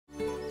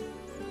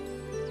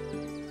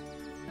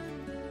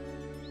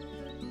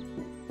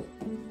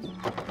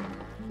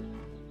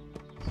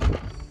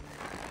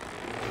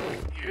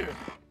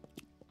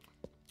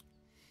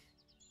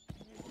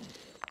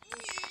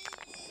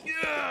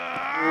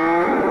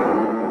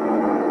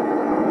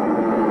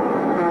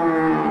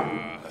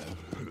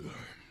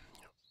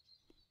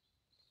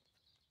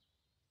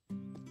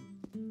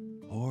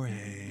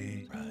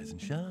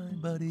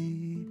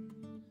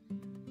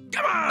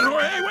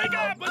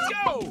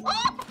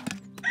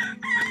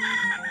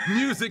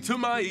Music to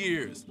my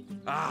ears.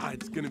 Ah,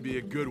 it's gonna be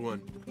a good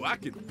one. Oh, I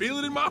can feel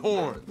it in my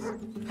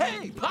horns.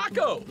 Hey,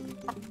 Paco!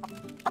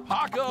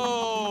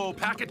 Paco,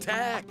 pack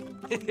attack.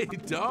 Hey,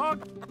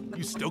 dog.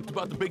 You stoked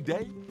about the big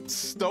day?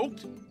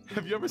 Stoked?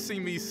 Have you ever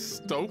seen me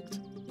stoked?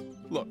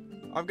 Look,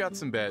 I've got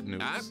some bad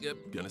news. Yep,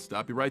 gonna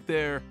stop you right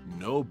there.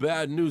 No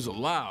bad news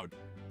allowed,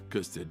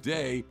 because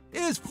today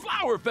is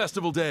Flower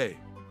Festival Day.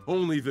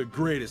 Only the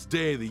greatest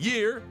day of the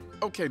year.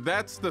 Okay,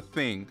 that's the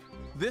thing.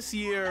 This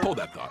year... Hold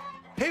that thought.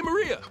 Hey,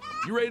 Maria,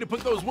 you ready to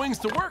put those wings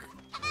to work?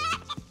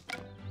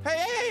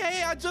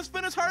 Hey, I just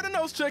finished herding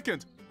those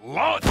chickens.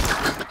 Launch!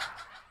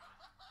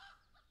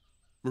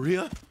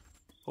 Maria?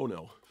 Oh,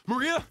 no.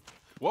 Maria?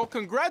 Well,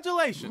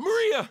 congratulations.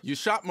 Maria! You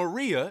shot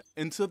Maria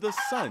into the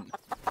sun.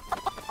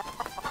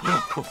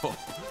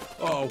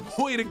 Oh,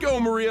 way to go,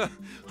 Maria.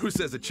 Who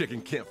says a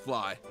chicken can't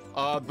fly?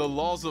 The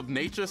laws of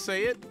nature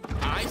say it.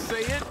 I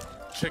say it.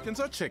 Chickens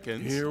are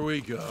chickens. Here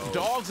we go.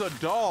 Dogs are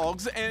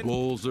dogs, and...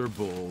 Bulls are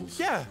bulls.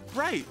 Yeah,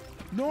 right.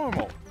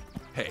 Normal.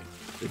 Hey,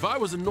 if I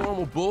was a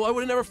normal bull, I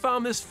would have never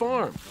found this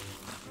farm.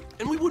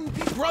 And we wouldn't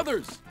be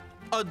brothers.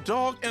 A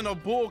dog and a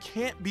bull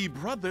can't be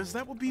brothers.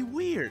 That would be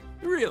weird.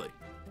 Really?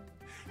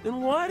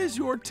 Then why does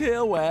your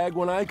tail wag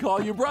when I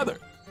call you brother?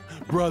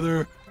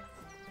 Brother.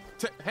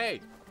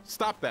 Hey,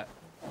 stop that.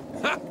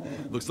 Ha!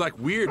 Looks like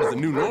weird is the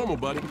new normal,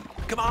 buddy.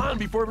 Come on,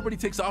 before everybody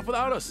takes off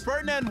without us.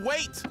 Ferdinand,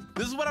 wait!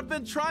 This is what I've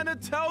been trying to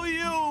tell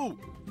you!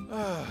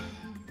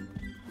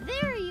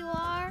 There you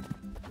are.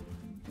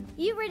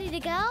 You ready to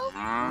go?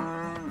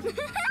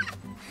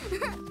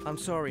 I'm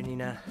sorry,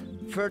 Nina.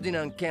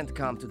 Ferdinand can't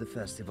come to the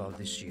festival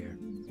this year.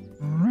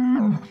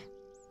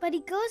 But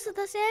he goes with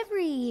us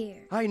every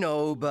year. I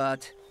know,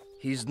 but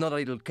he's not a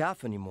little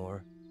calf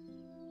anymore.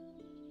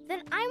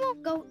 Then I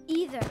won't go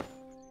either.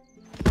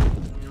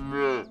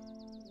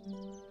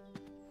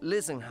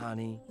 Listen,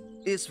 honey,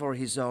 it's for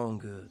his own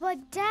good.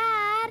 But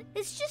Dad,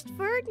 it's just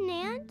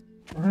Ferdinand.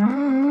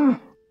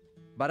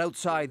 But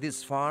outside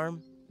this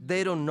farm,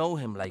 they don't know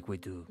him like we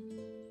do.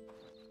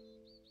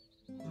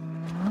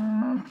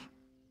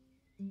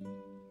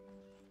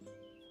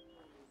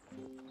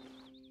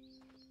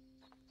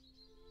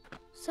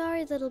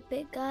 Sorry, little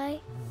big guy.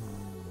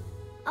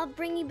 I'll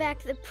bring you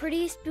back the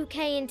prettiest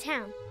bouquet in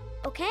town,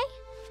 okay?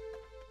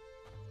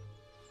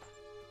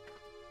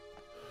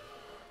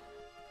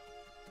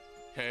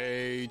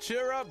 Hey,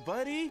 cheer up,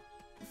 buddy.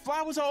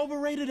 Flowers are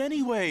overrated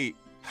anyway.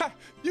 Ha!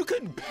 You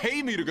couldn't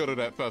pay me to go to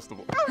that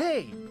festival.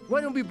 Hey,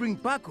 why don't we bring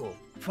Paco?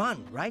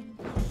 Fun, right?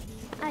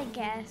 I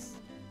guess.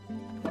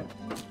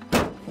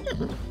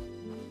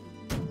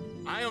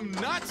 I am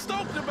not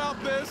stoked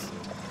about this.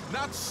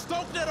 Not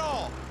stoked at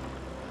all.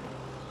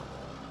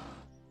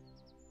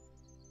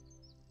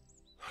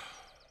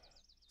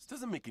 This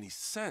doesn't make any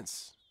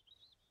sense.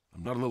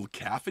 I'm not a little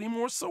calf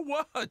anymore, so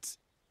what?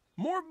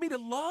 More of me to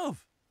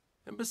love.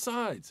 And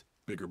besides,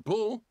 bigger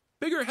bull,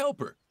 bigger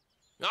helper.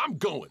 I'm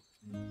going.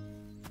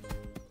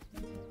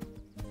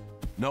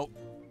 No.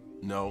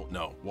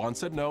 Juan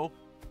said no.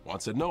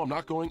 Juan said no, I'm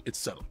not going. It's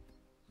settled.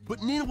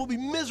 But Nina will be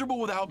miserable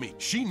without me.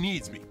 She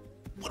needs me.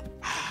 But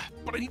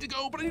I need to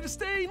go, but I need to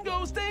stay and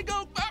go, stay and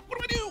go. What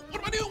do I do?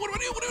 What do I do? What do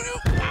I do? What do I do?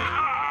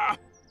 Ah!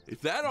 If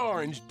that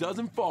orange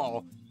doesn't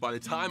fall by the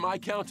time I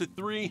count to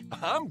 3,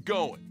 I'm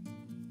going.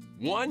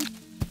 1.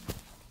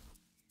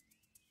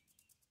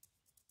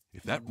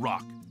 If that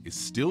rock is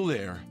still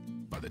there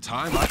by the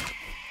time I...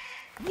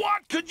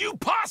 What could you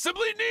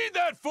possibly need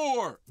that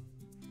for?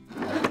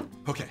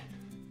 Okay.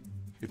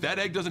 If that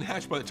egg doesn't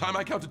hatch by the time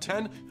I count to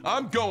 10,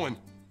 I'm going.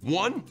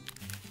 1,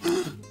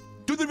 2,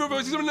 3, 4, 5,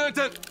 6, 7, 8, 9,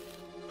 10.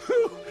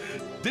 Whew.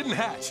 Didn't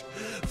hatch.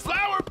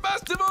 Flower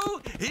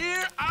Festival,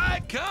 here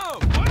I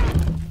come.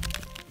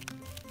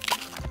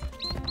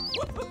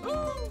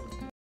 Woo-hoo-hoo.